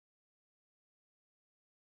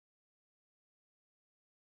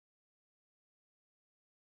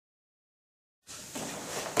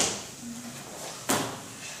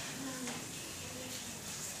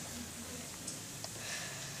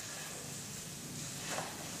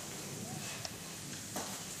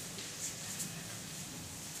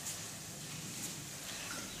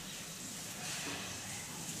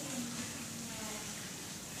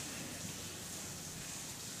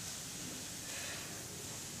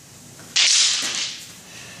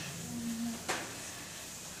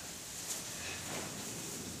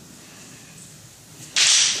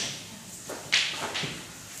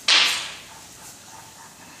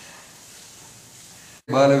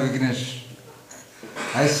Bala Vighnesh,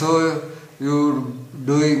 I saw you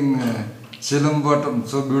doing Silambattam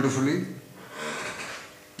so beautifully,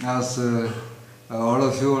 as all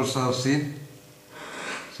of you also have seen.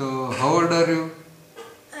 So, how old are you?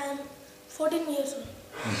 I am 14 years old.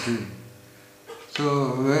 I see. So,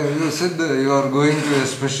 you said you are going to a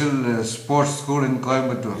special sports school in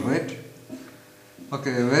Coimbatore, right?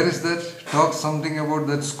 Okay, where is that? Talk something about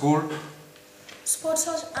that school.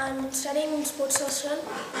 I am studying in sports hostel.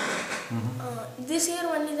 This year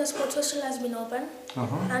only the sports hostel has been opened,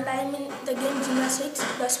 and I am in the game gymnastics.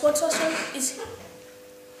 The sports hostel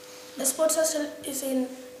is in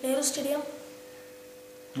Nehru Stadium.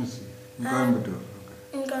 I see. In Coimbatore. Okay.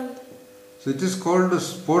 In Coimbatore. So it is called a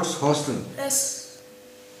sports hostel. Yes.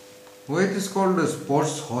 Why it is called a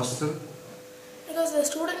sports hostel? Because the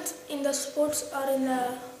students in the sports are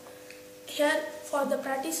here for the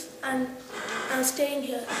practice and staying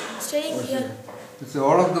here. It's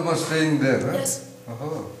all of them are staying there, right? Yes.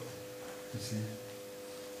 Oh, I see.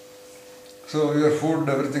 So your food,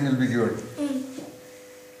 everything will be given.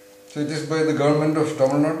 So it is by the government of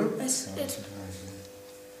Tamil Nadu? Yes. Yes.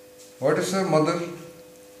 What is your mother?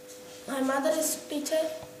 My mother is teacher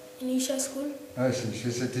in Isha school. I see.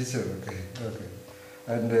 She's a teacher. Okay. Okay.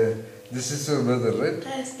 And this is your brother, right?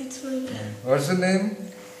 Yes, it's my brother. What's your name?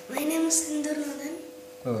 My name is Senthoor.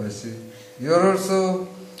 Oh, I see. You are also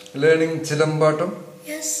learning Silambattam?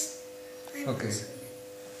 Yes. Okay.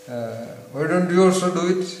 Why don't you also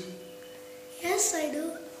do it? Yes, I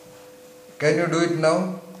do. Can you do it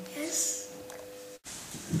now? Yes.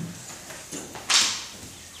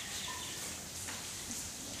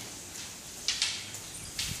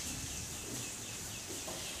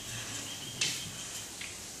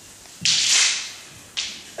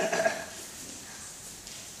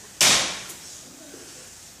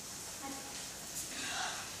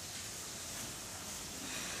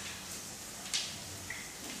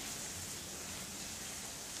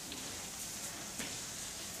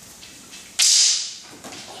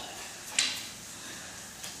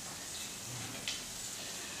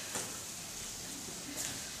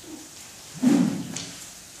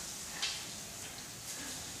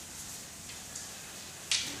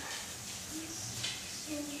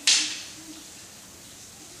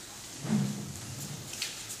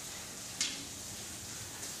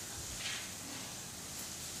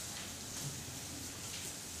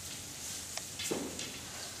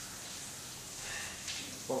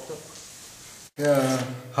 Yeah.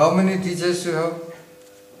 How many teachers you have?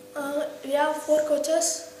 We have 4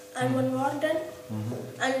 coaches and 1 warden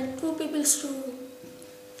and 2 people to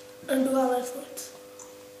do our sports.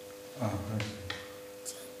 I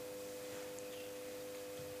see.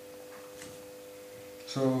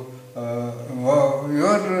 So, wow, you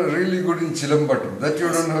are really good in Silambattam. That you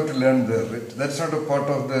don't have to learn there, right? That's not a part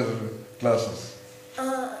of their classes.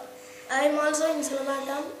 I am also in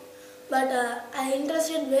Silambattam, but I am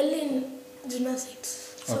interested well in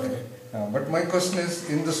gymnastics. So Okay. But my question is,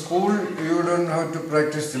 in the school you don't have to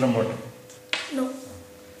practice Silambattam. No.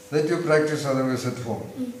 That you practice otherwise at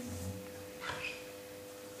home.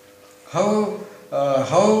 How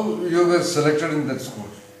you were selected in that school?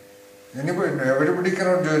 Everybody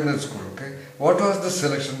cannot join that school, okay? What was the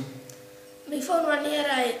selection? Before 1 year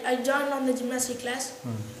I joined on the gymnastic class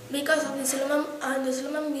because of the Silamam. On the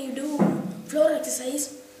Silamam we do floor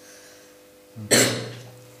exercise.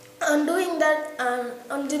 On doing that,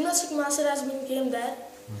 on gymnastic master has been came there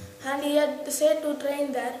and he had said to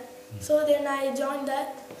train there. So then I joined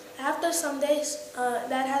that. After some days,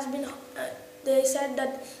 they said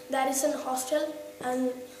that there is an hostel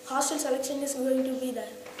and hostel selection is going to be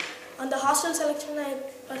there. On the hostel selection I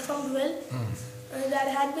performed well. There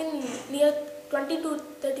had been near 20 to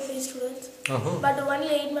 35 students, but only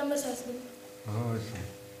 8 members has been. Oh, I see.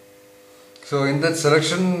 So in that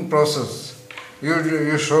selection process,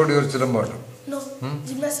 you showed your Silambattam? No,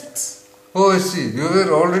 gymnastics. Oh, I see. You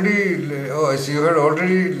were already, I see. You had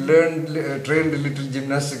already trained a little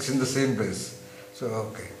gymnastics in the same place. So,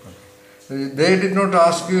 okay. They did not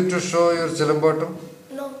ask you to show your Silambattam?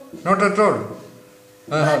 No. Not at all?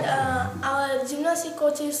 But our gymnastic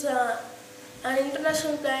coach is an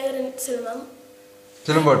international player in Silamam.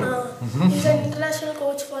 Silambattam? He's an international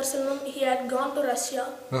coach for Silamam. He had gone to Russia.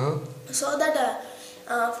 So that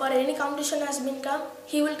for any competition has been come,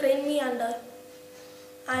 he will train me and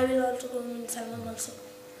I will also go in Silamam also.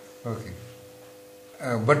 Okay.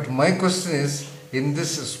 But my question is, in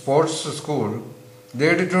this sports school,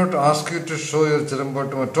 they did not ask you to show your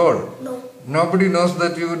Silambattam at all? No. Nobody knows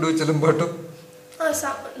that you do Silambattam?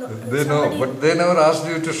 No, they know, but they never asked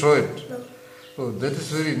you to show it? No. Oh, that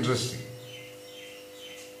is very interesting.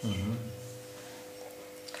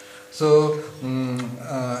 So,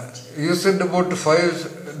 you said about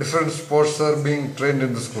 5 different sports are being trained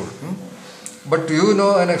in the school. But you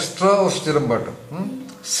know an extra of Silambattam.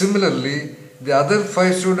 Similarly, the other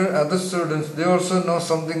 5 students, they also know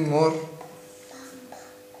something more.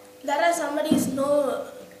 There are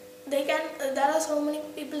there are so many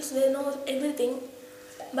people they know everything,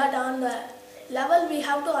 but on the level we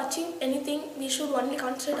have to achieve anything, we should only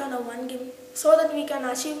concentrate on a one game so that we can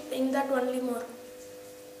achieve in that only more.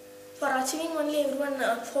 For achieving only everyone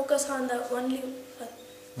focus on the only.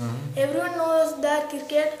 Everyone knows the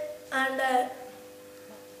cricket and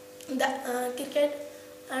cricket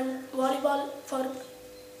and volleyball for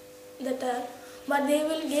that, but they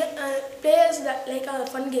will play as like a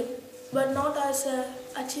fun game, but not as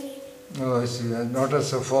achieving. Oh, I see. Not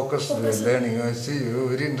as a focused learning. I see. Oh,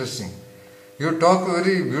 very interesting. You talk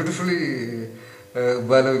very beautifully,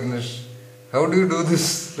 Bala Vighnesh. How do you do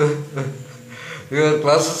this? Your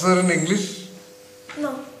classes are in English?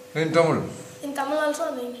 No. In Tamil? In Tamil also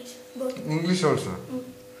and English. Both. English also?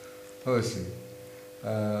 Oh, I see.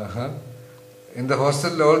 In the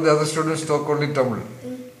hostel, all the other students talk only Tamil.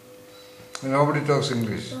 Nobody talks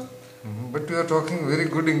English. No. But you are talking very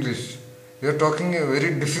good English. You are talking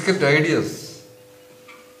very difficult ideas.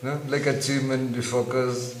 Like achievement,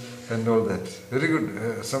 focus and all that. Very good.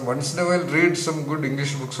 Once in a while read some good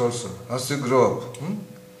English books also as you grow up.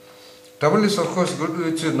 Tamil is of course good,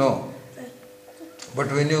 which you know.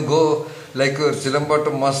 But when you go like your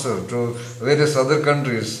Silambattam master to various other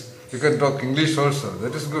countries, you can talk English also.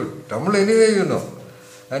 That is good. Tamil anyway you know.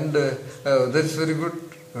 And that's very good.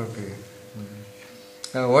 Okay.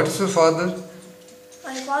 What is your father?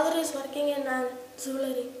 My father is working in a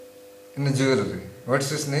jewelry. In a jewelry. What's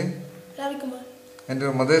his name? Ravi Kumar. And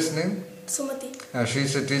your mother's name? Sumati. She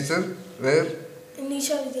is a teacher. Where? In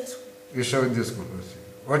Isha Vidya School. Isha Vidya School.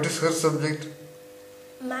 What is her subject?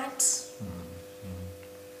 Maths.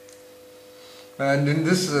 And in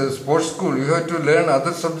this sports school, you have to learn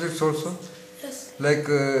other subjects also? Yes. Like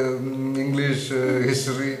English,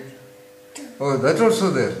 history. Oh, that's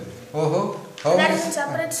also there. Oh, how That is in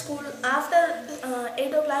separate school. After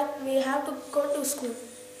 8 o'clock, we have to go to school.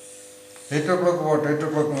 8 o'clock what? 8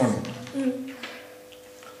 o'clock morning?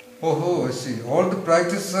 Oh, I see. All the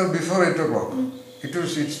practices are before 8 o'clock.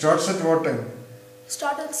 It starts at what time?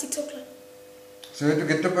 Start at 6 o'clock. So you have to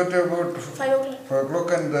get up at about 5 o'clock. 5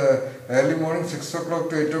 o'clock and early morning 6 o'clock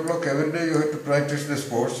to 8 o'clock every day you have to practice the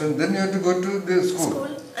sports and then you have to go to the school.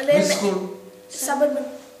 And then which school? Suburban.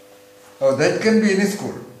 Oh, that can be any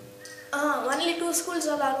school. Only 2 schools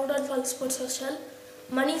are allowed for sports hostel.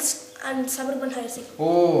 Mani's and Suburban High School.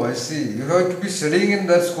 Oh, I see. You have to be studying in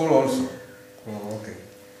that school also. Oh, okay.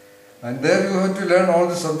 And there you have to learn all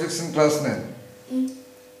the subjects in class 9.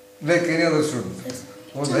 Like any other student. Yes.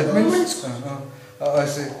 Oh, that means... I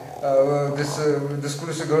see. This school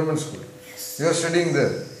is a government school. You are studying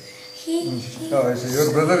there. Oh, I see.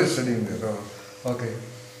 Your brother is studying there. Oh, okay.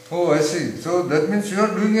 Oh, I see. So that means you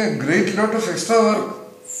are doing a great lot of extra work.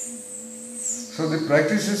 So the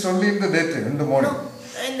practice is only in the daytime, in the morning. No,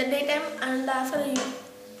 in the daytime and after you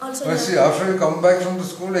also. I see. After you come back from the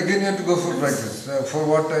school, again you have to go for practice. For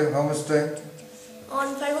what time? How much time?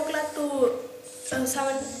 On 5 o'clock to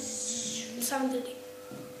 7:30.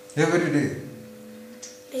 Every day.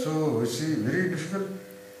 So, I see, very difficult.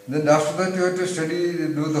 Then after that you have to study,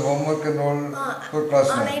 do the homework and all for class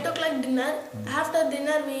 9. On 8 o'clock dinner. After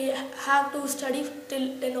dinner we have to study till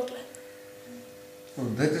 10 o'clock. Oh,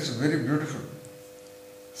 that is very beautiful.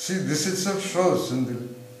 See, this itself shows,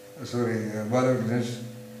 Bala Vighnesh,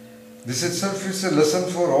 this itself is a lesson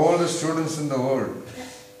for all the students in the world.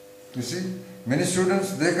 You see, many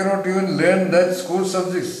students, they cannot even learn that school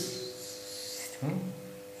subjects.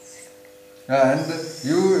 And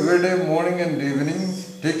you every day morning and evening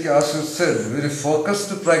take, as you said, very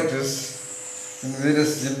focused practice in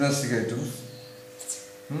various gymnastic items.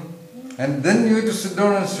 And then you have to sit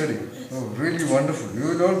down and study. Oh, really wonderful. You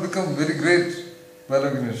will all become very great,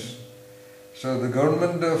 Bala Vighnesh. So the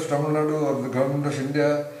government of Tamil Nadu or the government of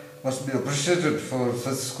India must be appreciated for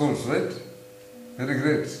such schools, right? Very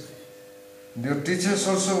great. And your teachers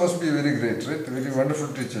also must be very great, right? Very wonderful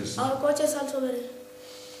teachers. Our coaches also very.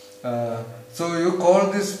 So you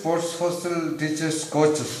call these sports hostel teachers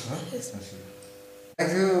coaches, huh? Yes.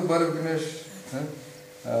 Thank you, Bala Vighnesh.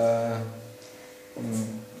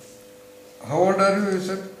 How old are you, you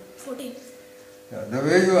said? 14. Yeah, the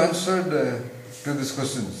way you answered to these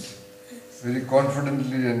questions, very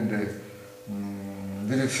confidently and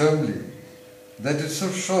very firmly, that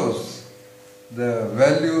itself shows the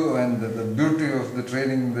value and the beauty of the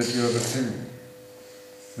training that you are receiving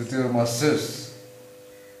with your masters.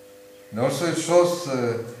 And also it shows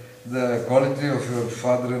the quality of your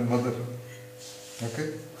father and mother.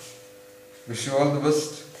 Okay? Wish you all the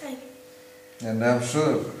best. Thank you. And I am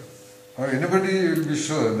sure, or anybody will be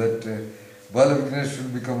sure that Bala Vighnesh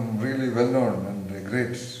will become really well known and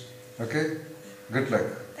great. Okay? Good luck.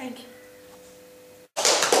 Thank you.